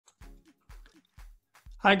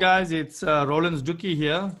Hi guys, it's Roland's Duki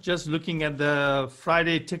here. Just looking at the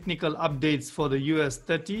Friday technical updates for the US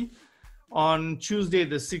 30. On Tuesday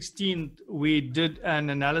the 16th, we did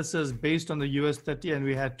an analysis based on the US 30 and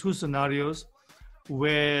we had two scenarios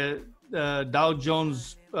where Dow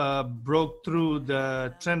Jones broke through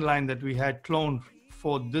the trend line that we had cloned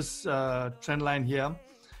for this trend line here,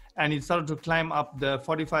 and it started to climb up the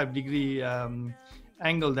 45-degree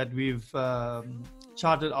angle that we've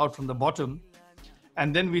charted out from the bottom.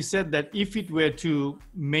 And then we said that if it were to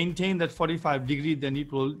maintain that 45 degree, then it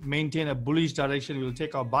will maintain a bullish direction. We'll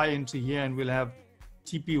take our buy entry here and we'll have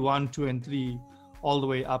TP1, 2, and 3 all the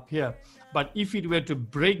way up here. But if it were to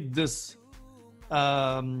break this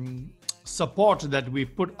support that we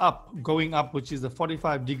put up, going up, which is the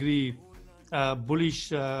 45 degree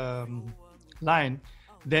bullish line,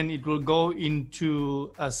 then it will go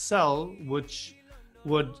into a sell, which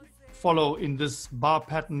would follow in this bar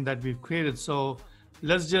pattern that we've created. So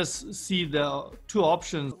let's just see the two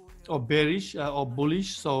options, or bearish or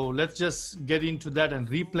bullish. So let's just get into that and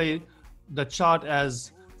replay the chart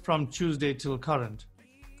as from Tuesday till current.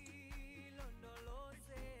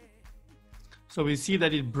 So we see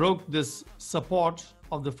that it broke this support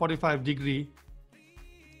of the 45 degree,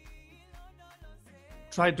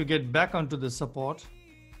 tried to get back onto the support,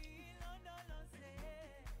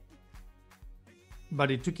 but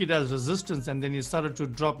it took it as resistance and then it started to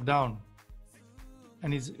drop down.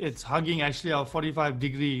 And it's hugging actually our 45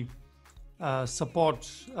 degree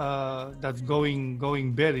support that's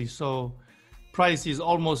going bearish. So price is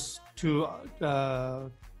almost to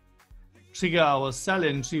trigger our sell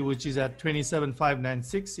entry, which is at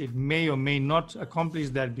 27,596. It may or may not accomplish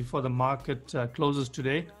that before the market closes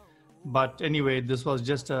today. But anyway, this was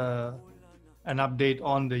just an update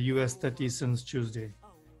on the US 30 since Tuesday.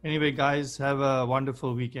 Anyway, guys, have a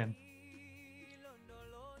wonderful weekend.